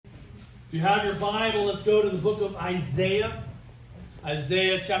If you have your Bible, let's go to the book of Isaiah.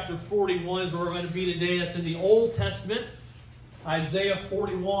 Isaiah chapter 41 is where we're going to be today. That's in the Old Testament. Isaiah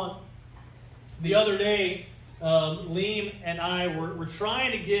 41. The other day, Liam and I were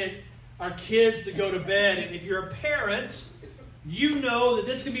trying to get our kids to go to bed. And if you're a parent, you know that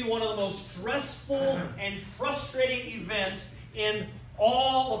this can be one of the most stressful and frustrating events in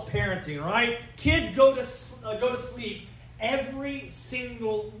all of parenting, right? Kids go to sleep every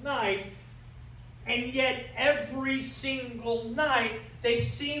single night, and yet every single night they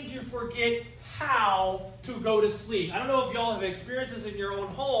seem to forget how to go to sleep. I don't know if y'all have experienced this in your own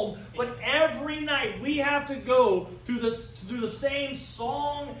home, but every night we have to go through the same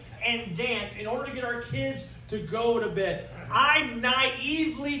song and dance in order to get our kids to go to bed. I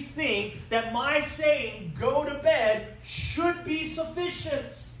naively think that my saying, go to bed, should be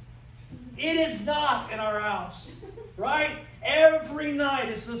sufficient. It is not in our house, right? Every night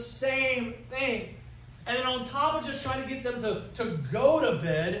it's the same thing. And then on top of just trying to get them to go to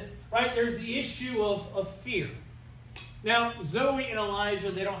bed, right, there's the issue of fear. Now, Zoe and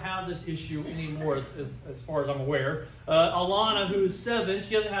Elijah, they don't have this issue anymore as far as I'm aware. Alana, who is 7,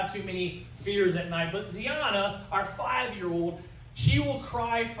 she doesn't have too many fears at night. But Ziana, our 5-year-old, she will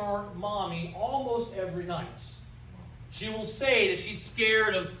cry for mommy almost every night. She will say that she's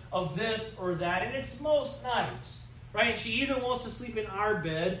scared of this or that, and it's most nights. Right? She either wants to sleep in our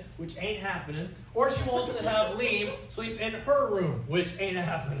bed, which ain't happening, or she wants to have Liam sleep in her room, which ain't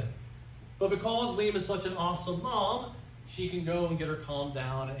happening. But because Liam is such an awesome mom, she can go and get her calmed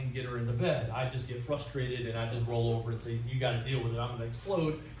down and get her into bed. I just get frustrated and I just roll over and say, you got to deal with it. I'm going to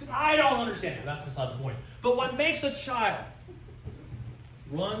explode because I don't understand it. That's beside the point. But what makes a child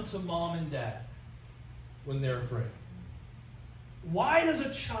run to mom and dad when they're afraid? Why does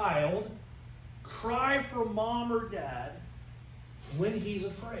a child cry for mom or dad when he's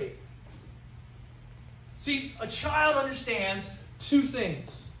afraid? See, a child understands two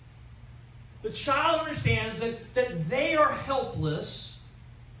things. The child understands that they are helpless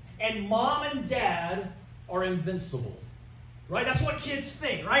and mom and dad are invincible. Right? That's what kids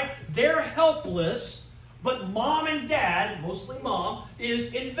think, right? They're helpless, but mom and dad, mostly mom,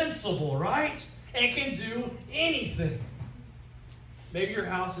 is invincible, right? And can do anything. Maybe your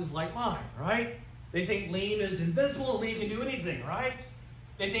house is like mine, right? They think Liam is invincible and Liam can do anything, right?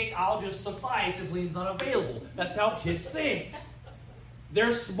 They think I'll just suffice if Liam's not available. That's how kids think.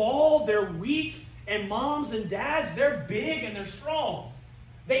 They're small, they're weak, and moms and dads, they're big and they're strong.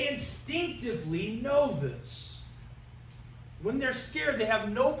 They instinctively know this. When they're scared, they have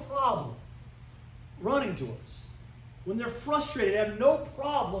no problem running to us. When they're frustrated, they have no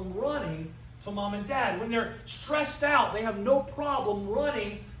problem running to mom and dad. When they're stressed out, they have no problem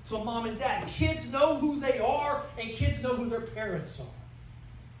running to mom and dad. Kids know who they are, and kids know who their parents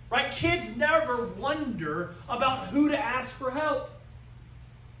are. Right? Kids never wonder about who to ask for help.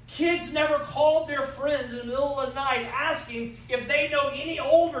 Kids never called their friends in the middle of the night asking if they know any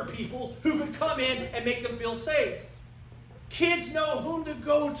older people who could come in and make them feel safe. Kids know whom to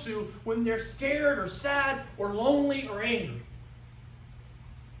go to when they're scared or sad or lonely or angry.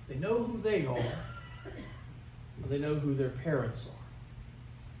 They know who they are, and they know who their parents are.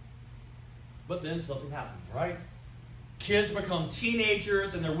 But then something happens, right? Kids become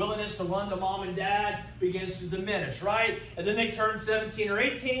teenagers and their willingness to run to mom and dad begins to diminish, right? And then they turn 17 or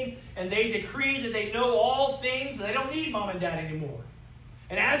 18 and they decree that they know all things and they don't need mom and dad anymore.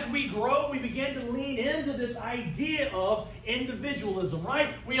 And as we grow, we begin to lean into this idea of individualism,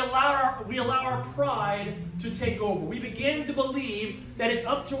 right? We allow our pride to take over. We begin to believe that it's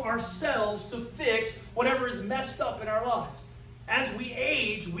up to ourselves to fix whatever is messed up in our lives. As we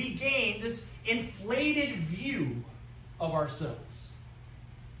age, we gain this inflated view of ourselves.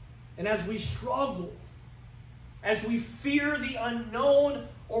 And as we struggle, as we fear the unknown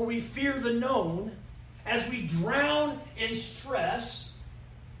or we fear the known, as we drown in stress,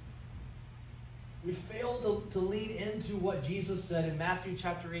 we fail to lean into what Jesus said in Matthew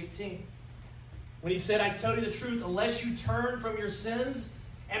chapter 18. When he said, I tell you the truth, unless you turn from your sins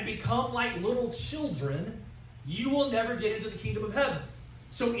and become like little children, you will never get into the kingdom of heaven.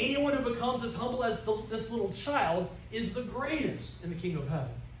 So anyone who becomes as humble as this little child is the greatest in the kingdom of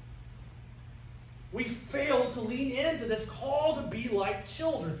heaven. We fail to lean into this call to be like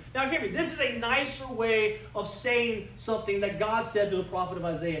children. Now hear me, this is a nicer way of saying something that God said to the prophet of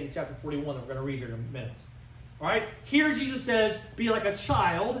Isaiah in chapter 41 that we're going to read here in a minute. All right? Here Jesus says, be like a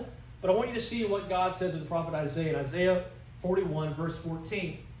child, but I want you to see what God said to the prophet Isaiah in Isaiah 41 verse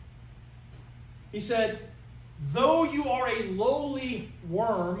 14. He said, though you are a lowly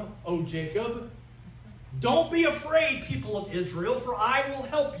worm, O Jacob, don't be afraid, people of Israel, for I will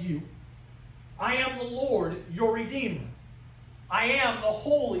help you. I am the Lord, your Redeemer. I am the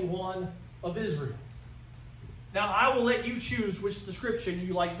Holy One of Israel. Now, I will let you choose which description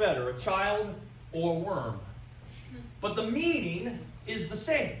you like better, a child or a worm. But the meaning is the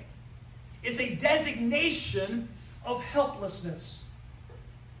same. It's a designation of helplessness.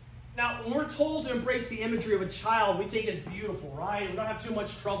 Now, when we're told to embrace the imagery of a child, we think it's beautiful, right? We don't have too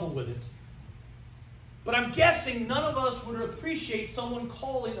much trouble with it. But I'm guessing none of us would appreciate someone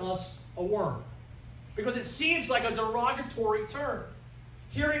calling us a worm, because it seems like a derogatory term.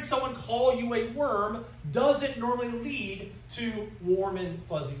 Hearing someone call you a worm doesn't normally lead to warm and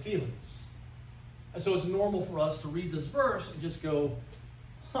fuzzy feelings. And so it's normal for us to read this verse and just go,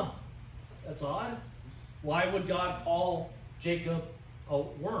 that's odd. Why would God call Jacob a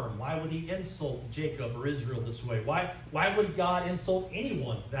worm? Why would he insult Jacob or Israel this way? Why would God insult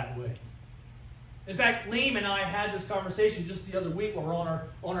anyone that way? In fact, Liam and I had this conversation just the other week when we were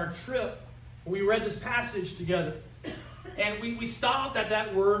on our trip. We read this passage together. And we stopped at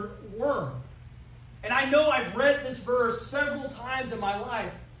that word worm. And I know I've read this verse several times in my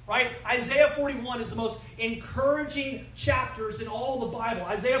life. Right? Isaiah 41 is the most encouraging chapters in all the Bible.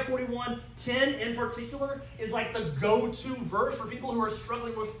 Isaiah 41:10 in particular is like the go-to verse for people who are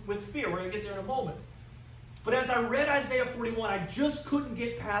struggling with fear. We're going to get there in a moment. But as I read Isaiah 41, I just couldn't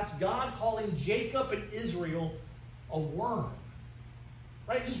get past God calling Jacob and Israel a worm.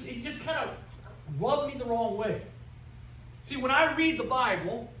 Right? It just kind of rubbed me the wrong way. See, when I read the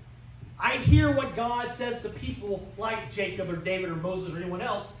Bible, I hear what God says to people like Jacob or David or Moses or anyone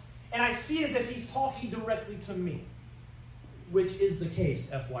else, and I see it as if he's talking directly to me, which is the case,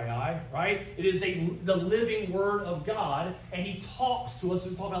 FYI, right? It is the living word of God, and he talks to us,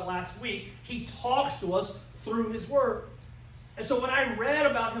 as we talked about last week, he talks to us through his word. And so when I read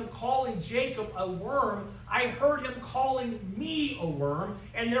about him calling Jacob a worm, I heard him calling me a worm,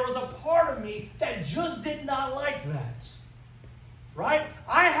 and there was a part of me that just did not like that. Right?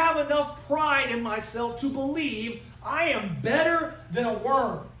 I have enough pride in myself to believe I am better than a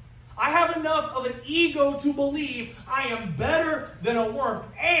worm. I have enough of an ego to believe I am better than a worm.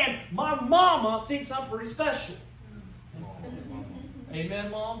 And my mama thinks I'm pretty special.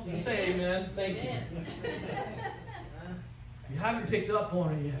 Amen, Mom? You say amen. Thank you. If you haven't picked up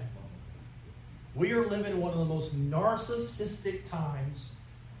on it yet, we are living in one of the most narcissistic times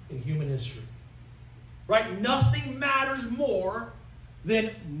in human history. Right? Nothing matters more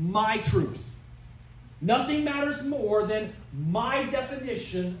than my truth. Nothing matters more than my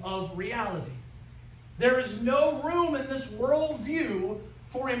definition of reality. There is no room in this worldview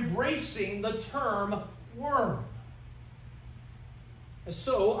for embracing the term worm. And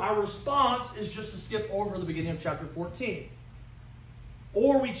so our response is just to skip over the beginning of chapter 14.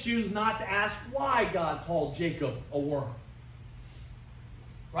 Or we choose not to ask why God called Jacob a worm.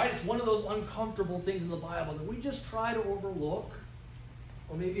 Right? It's one of those uncomfortable things in the Bible that we just try to overlook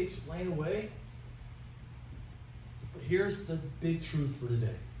or maybe explain away. But here's the big truth for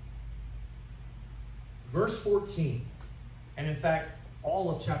today. Verse 14, and in fact,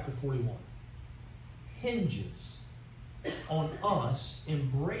 all of chapter 41, hinges on us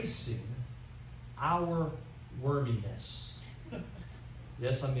embracing our worminess.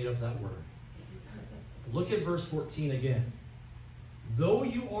 Yes, I made up that word. Look at verse 14 again. Though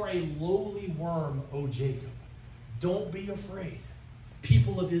you are a lowly worm, O Jacob, don't be afraid,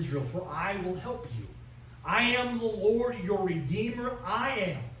 people of Israel, for I will help you. I am the Lord, your Redeemer. I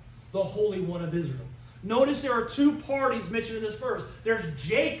am the Holy One of Israel. Notice there are two parties mentioned in this verse. There's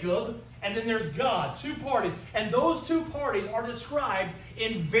Jacob and then there's God. Two parties. And those two parties are described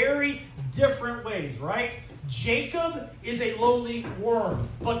in very different ways, right? Jacob is a lowly worm.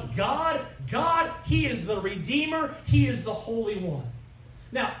 But God, He is the Redeemer. He is the Holy One.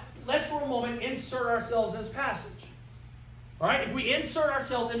 Now, let's for a moment insert ourselves in this passage. All right? If we insert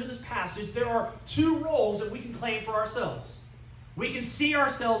ourselves into this passage, there are two roles that we can claim for ourselves. We can see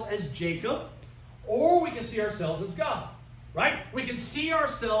ourselves as Jacob, or we can see ourselves as God. Right? We can see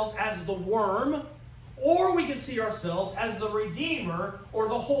ourselves as the worm, or we can see ourselves as the Redeemer or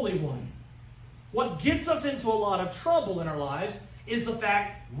the Holy One. What gets us into a lot of trouble in our lives is the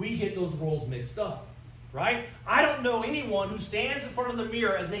fact we get those roles mixed up. Right? I don't know anyone who stands in front of the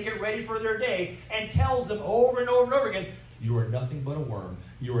mirror as they get ready for their day and tells them over and over and over again, you are nothing but a worm.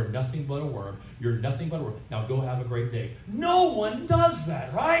 You are nothing but a worm. You're nothing but a worm. Now go have a great day. No one does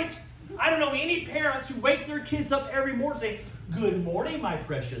that, right? I don't know any parents who wake their kids up every morning saying, good morning, my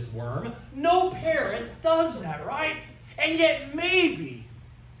precious worm. No parent does that, right? And yet maybe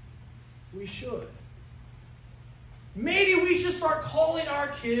we should. Maybe we should start calling our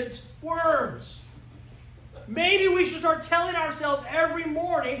kids worms. maybe we should start telling ourselves every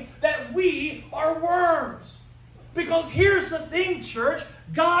morning that we are worms. Because here's the thing, church.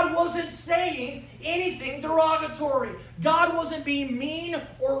 God wasn't saying anything derogatory. God wasn't being mean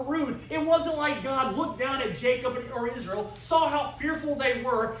or rude. It wasn't like God looked down at Jacob or Israel, saw how fearful they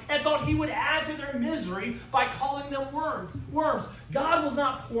were, and thought he would add to their misery by calling them worms. God was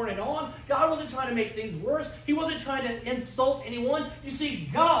not pouring it on. God wasn't trying to make things worse. He wasn't trying to insult anyone. You see,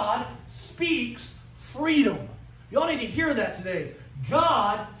 God speaks freedom. Y'all need to hear that today.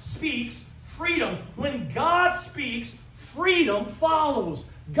 God speaks freedom. When God speaks, freedom follows.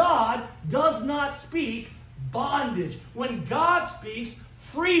 God does not speak bondage. When God speaks,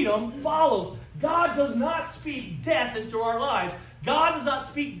 freedom follows. God does not speak death into our lives. God does not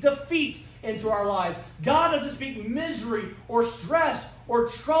speak defeat into our lives. God doesn't speak misery or stress or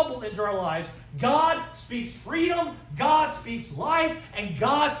trouble into our lives. God speaks freedom, God speaks life, and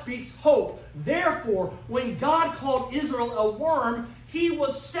God speaks hope. Therefore, when God called Israel a worm, he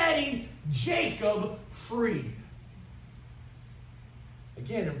was setting Jacob free.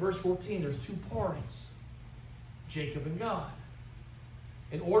 Again, in verse 14, there's two parties, Jacob and God.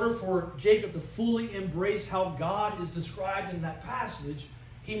 In order for Jacob to fully embrace how God is described in that passage,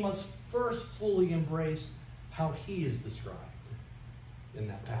 he must first fully embrace how he is described in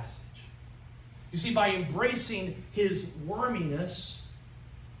that passage. You see, by embracing his worminess,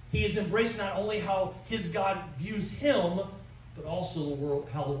 he is embracing not only how his God views him, but also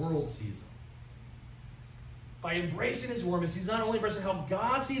how the world sees him. By embracing his worminess, he's not only embracing how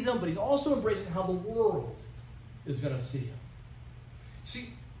God sees him, but he's also embracing how the world is going to see him. See,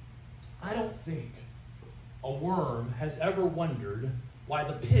 I don't think a worm has ever wondered why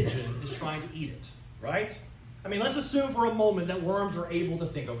the pigeon is trying to eat it, right? I mean, let's assume for a moment that worms are able to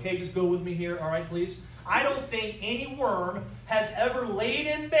think, okay? Just go with me here, all right, please? I don't think any worm has ever laid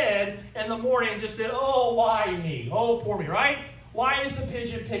in bed in the morning and just said, oh, why me? Oh, poor me, right? Why is the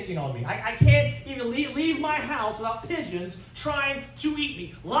pigeon picking on me? I can't even leave my house without pigeons trying to eat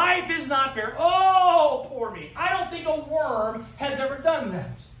me. Life is not fair. Oh, poor me. I don't think a worm has ever done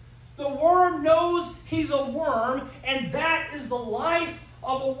that. The worm knows he's a worm, and that is the life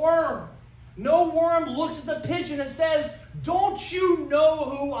of a worm. No worm looks at the pigeon and says, don't you know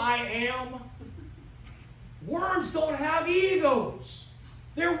who I am? Worms don't have egos.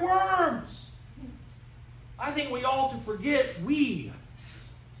 They're worms. I think we ought to forget we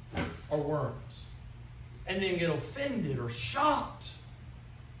are worms and then get offended or shocked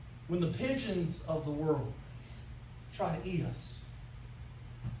when the pigeons of the world try to eat us.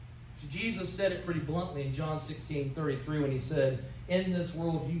 See, Jesus said it pretty bluntly in John 16:33 when he said, in this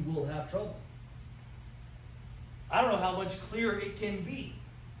world you will have trouble. I don't know how much clearer it can be.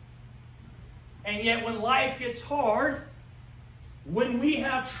 And yet when life gets hard, when we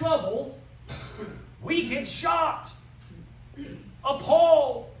have trouble, we get shocked,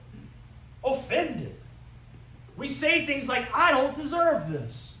 appalled, offended. We say things like, I don't deserve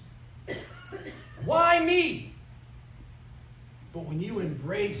this. Why me? But when you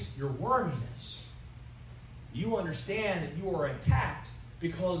embrace your worminess, you understand that you are attacked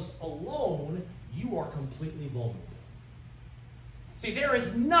because alone you are completely vulnerable. See, there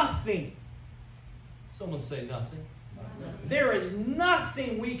is nothing. Someone say nothing. There is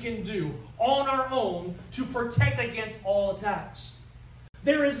nothing we can do on our own to protect against all attacks.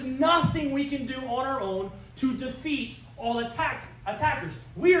 There is nothing we can do on our own to defeat all attackers.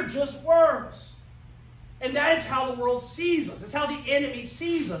 We are just worms. And that is how the world sees us. It's how the enemy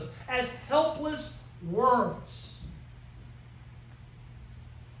sees us, as helpless worms.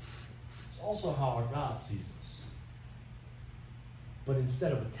 It's also how our God sees us. But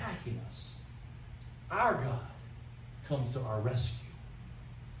instead of attacking us, our God comes to our rescue.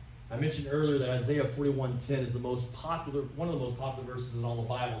 I mentioned earlier that Isaiah 41:10 is one of the most popular verses in all the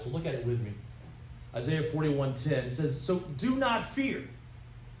Bible. So look at it with me. Isaiah 41:10. It says, so do not fear,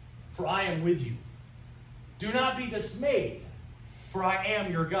 for I am with you. Do not be dismayed, for I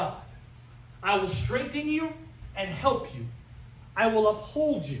am your God. I will strengthen you and help you. I will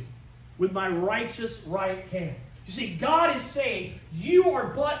uphold you with my righteous right hand. You see, God is saying, you are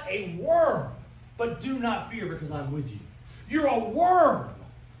but a worm, but do not fear because I'm with you. You're a worm,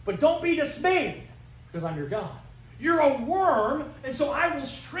 but don't be dismayed because I'm your God. You're a worm, and so I will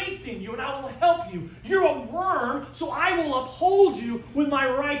strengthen you and I will help you. You're a worm, so I will uphold you with my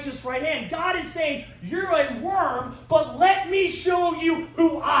righteous right hand. God is saying, you're a worm, but let me show you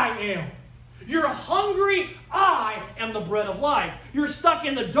who I am. You're hungry, I am the bread of life. You're stuck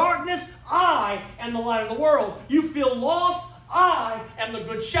in the darkness, I am the light of the world. You feel lost, I am the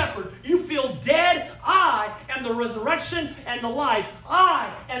good shepherd. You feel dead? I am the resurrection and the life.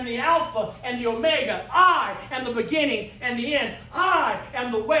 I am the Alpha and the Omega. I am the beginning and the end. I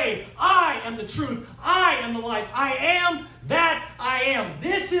am the way. I am the truth. I am the life. I am that I am.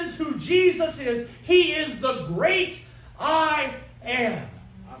 This is who Jesus is. He is the great I am.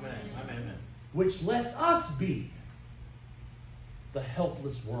 Amen. Amen. Which lets us be the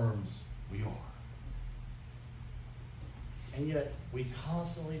helpless worms we are. And yet, we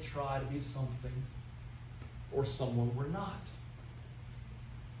constantly try to be something or someone we're not.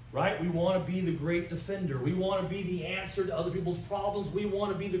 Right? We want to be the great defender. We want to be the answer to other people's problems. We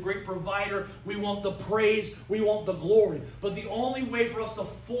want to be the great provider. We want the praise. We want the glory. But the only way for us to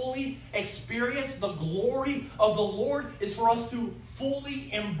fully experience the glory of the Lord is for us to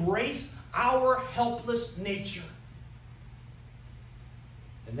fully embrace our helpless nature.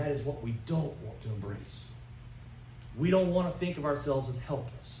 And that is what we don't want to embrace. We don't want to think of ourselves as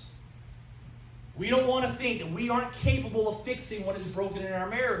helpless. We don't want to think that we aren't capable of fixing what is broken in our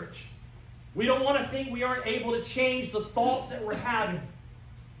marriage. We don't want to think we aren't able to change the thoughts that we're having.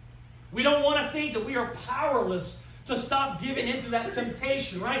 We don't want to think that we are powerless to stop giving into that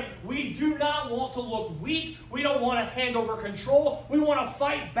temptation, right? We do not want to look weak. We don't want to hand over control. We want to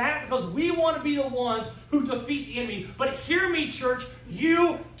fight back because we want to be the ones who defeat the enemy. But hear me, church,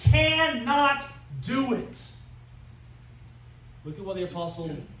 you cannot do it. Look at what the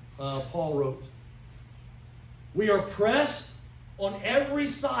Apostle Paul wrote. We are pressed on every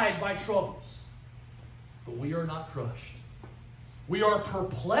side by troubles, but we are not crushed. We are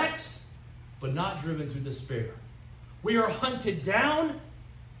perplexed, but not driven to despair. We are hunted down,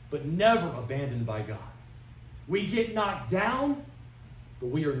 but never abandoned by God. We get knocked down, but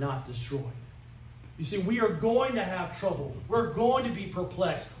we are not destroyed. You see, we are going to have trouble. We're going to be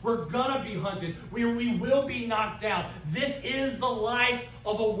perplexed. We're going to be hunted. We will be knocked down. This is the life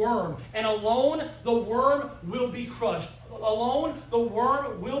of a worm. And alone, the worm will be crushed. Alone, the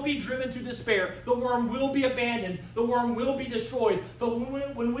worm will be driven to despair. The worm will be abandoned. The worm will be destroyed. But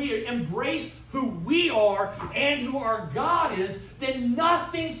when we embrace who we are and who our God is, then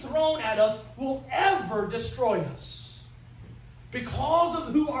nothing thrown at us will ever destroy us. Because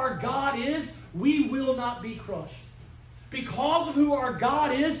of who our God is, we will not be crushed. Because of who our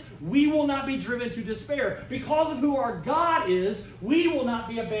God is, we will not be driven to despair. Because of who our God is, we will not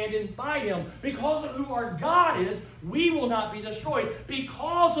be abandoned by Him. Because of who our God is, we will not be destroyed.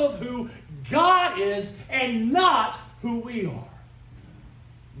 Because of who God is and not who we are.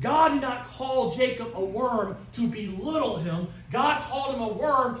 God did not call Jacob a worm to belittle him. God called him a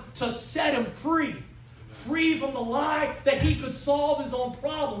worm to set him free. Free from the lie that he could solve his own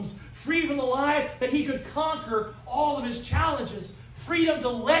problems. Free from the lie that he could conquer all of his challenges. Freedom to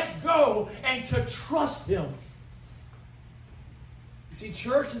let go and to trust Him. You see,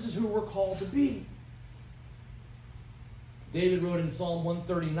 church, this is who we're called to be. David wrote in Psalm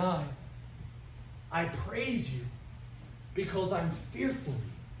 139, I praise you because I'm fearfully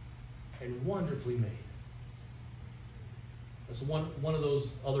and wonderfully made. That's one of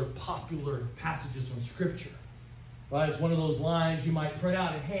those other popular passages from Scripture. Right? It's one of those lines you might print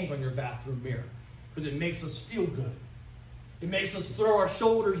out and hang on your bathroom mirror because it makes us feel good. It makes us throw our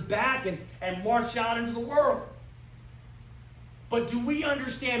shoulders back and march out into the world. But do we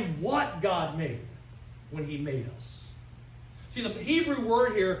understand what God made when He made us? See, the Hebrew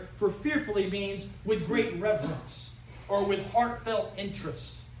word here for fearfully means with great reverence or with heartfelt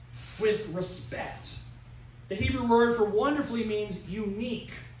interest, with respect. The Hebrew word for wonderfully means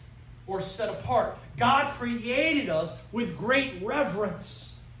unique or set apart. God created us with great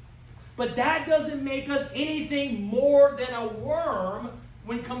reverence. But that doesn't make us anything more than a worm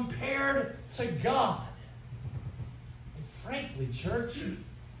when compared to God. And frankly, church,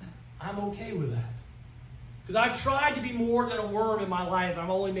 I'm okay with that. Because I've tried to be more than a worm in my life, and I've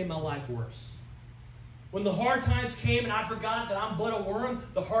only made my life worse. When the hard times came and I forgot that I'm but a worm,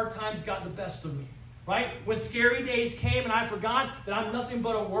 the hard times got the best of me. Right? When scary days came and I forgot that I'm nothing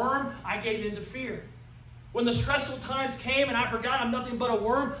but a worm, I gave in to fear. When the stressful times came and I forgot I'm nothing but a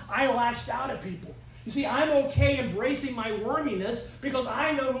worm, I lashed out at people. You see, I'm okay embracing my worminess because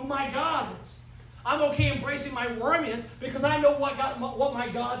I know who my God is. I'm okay embracing my worminess because I know what my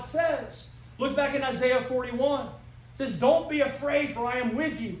God says. Look back in Isaiah 41. It says, don't be afraid, for I am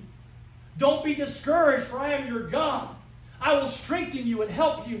with you. Don't be discouraged, for I am your God. I will strengthen you and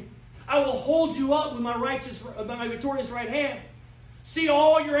help you. I will hold you up with my victorious right hand. See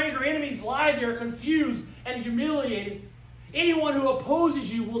all your angry enemies lie there confused and humiliated. Anyone who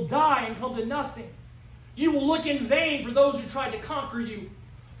opposes you will die and come to nothing. You will look in vain for those who tried to conquer you.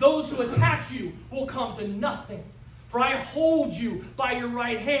 Those who attack you will come to nothing. For I hold you by your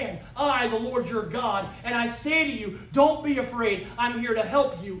right hand, I, the Lord your God. And I say to you, don't be afraid. I'm here to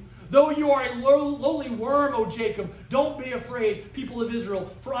help you. Though you are a lowly worm, O Jacob, don't be afraid, people of Israel,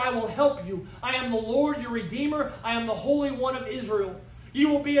 for I will help you. I am the Lord your Redeemer. I am the Holy One of Israel. You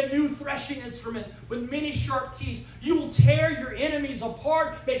will be a new threshing instrument with many sharp teeth. You will tear your enemies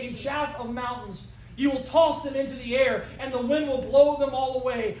apart, making chaff of mountains. You will toss them into the air, and the wind will blow them all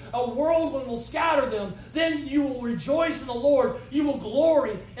away. A whirlwind will scatter them. Then you will rejoice in the Lord. You will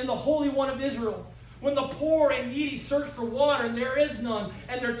glory in the Holy One of Israel. When the poor and needy search for water, and there is none,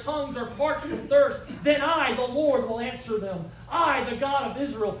 and their tongues are parched with thirst, then I, the Lord, will answer them. I, the God of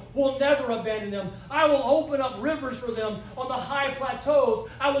Israel, will never abandon them. I will open up rivers for them on the high plateaus.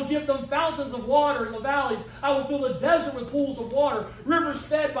 I will give them fountains of water in the valleys. I will fill the desert with pools of water. Rivers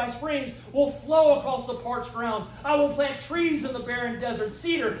fed by springs will flow across the parched ground. I will plant trees in the barren desert,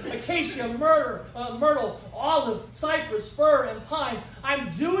 cedar, acacia, myrtle, olive, cypress, fir, and pine. I'm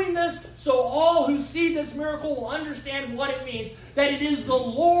doing this so all who see this miracle will understand what it means. That it is the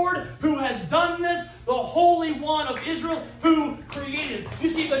Lord who has done this, the Holy One of Israel who created it. You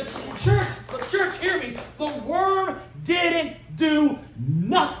see, the church, hear me, the worm didn't do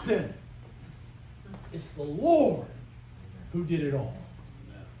nothing. It's the Lord who did it all.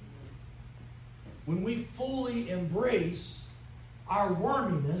 When we fully embrace our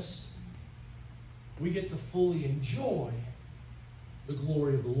worminess, we get to fully enjoy the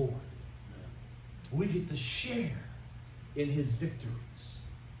glory of the Lord. We get to share in His victories.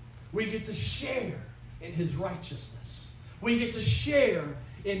 We get to share in His righteousness. We get to share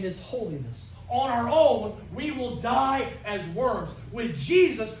in His holiness. On our own, we will die as worms. With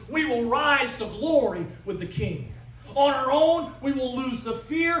Jesus, we will rise to glory with the King. On our own, we will lose the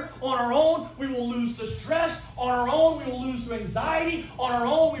fear. On our own, we will lose the stress. On our own, we will lose the anxiety. On our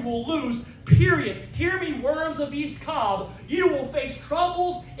own, we will lose, period. Hear me, worms of East Cobb. You will face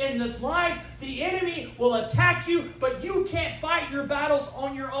troubles in this life. The enemy will attack you, but you can't fight your battles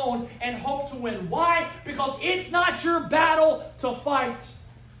on your own and hope to win. Why? Because it's not your battle to fight.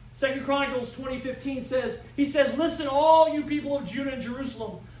 2 Chronicles 20:15 says, he said, listen, all you people of Judah and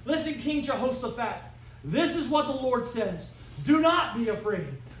Jerusalem. Listen, King Jehoshaphat. This is what the Lord says. Do not be afraid.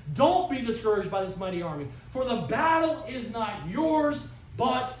 Don't be discouraged by this mighty army. For the battle is not yours,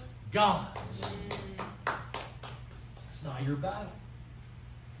 but God's. It's not your battle.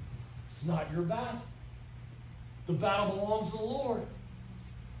 It's not your battle. The battle belongs to the Lord.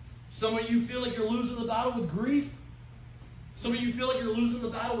 Some of you feel like you're losing the battle with grief. Some of you feel like you're losing the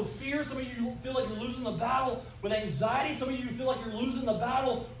battle with fear. Some of you feel like you're losing the battle with anxiety. Some of you feel like you're losing the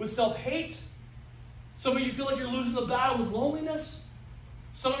battle with self-hate. Some of you feel like you're losing the battle with loneliness.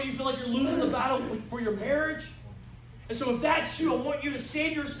 Some of you feel like you're losing the battle for your marriage. And so if that's you, I want you to say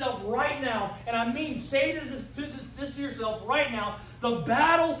to yourself right now, and I mean say this to yourself right now, the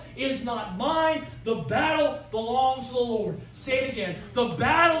battle is not mine, the battle belongs to the Lord. Say it again. The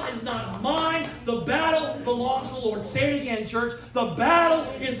battle is not mine, the battle belongs to the Lord. Say it again, church. The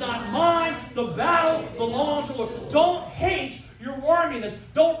battle is not mine, the battle belongs to the Lord. Don't hate your worminess.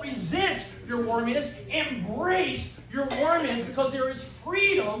 Don't resent your worminess. Embrace your worminess, because there is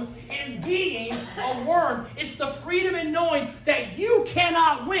freedom in being a worm. It's the freedom in knowing that you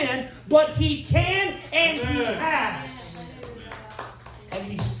cannot win, but He can and He has. And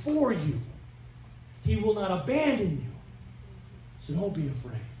He's for you. He will not abandon you. So don't be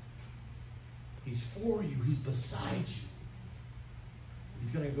afraid. He's for you. He's beside you.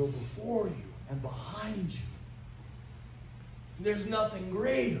 He's going to go before you and behind you. So there's nothing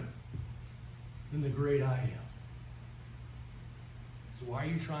greater than the great I am. So why are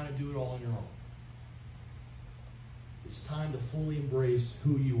you trying to do it all on your own? It's time to fully embrace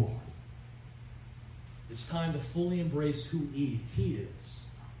who you are. It's time to fully embrace who He is.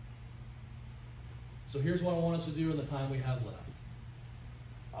 So here's what I want us to do in the time we have left.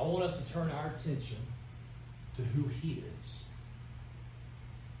 I want us to turn our attention to who He is.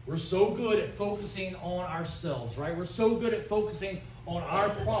 We're so good at focusing on ourselves, right? We're so good at focusing on our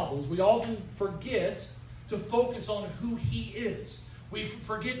problems. We often forget to focus on who He is. We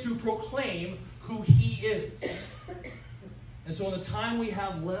forget to proclaim who He is. And so in the time we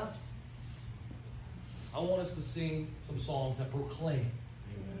have left, I want us to sing some songs that proclaim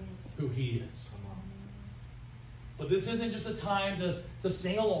who He is. But this isn't just a time to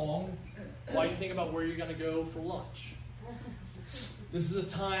sing along while you think about where you're going to go for lunch. This is a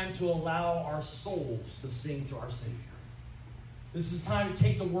time to allow our souls to sing to our Savior. This is time to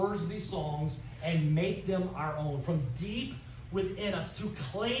take the words of these songs and make them our own. From deep within us, to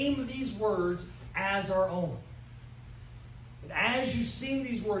claim these words as our own. And as you sing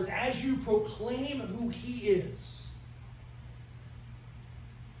these words, as you proclaim who He is,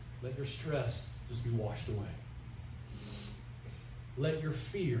 Let your stress just be washed away. Let your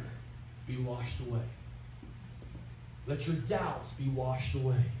fear be washed away. Let your doubts be washed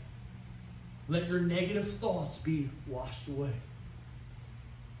away. Let your negative thoughts be washed away.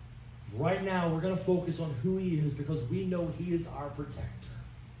 Right now, we're going to focus on who He is because we know He is our protector.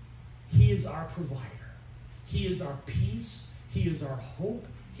 He is our provider. He is our peace. He is our hope.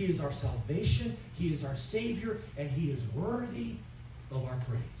 He is our salvation. He is our Savior. And He is worthy of our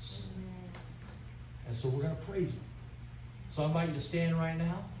praise. And so we're going to praise Him. So I invite you to stand right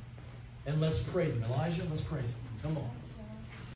now and let's praise Him. Elijah, let's praise Him. Come on.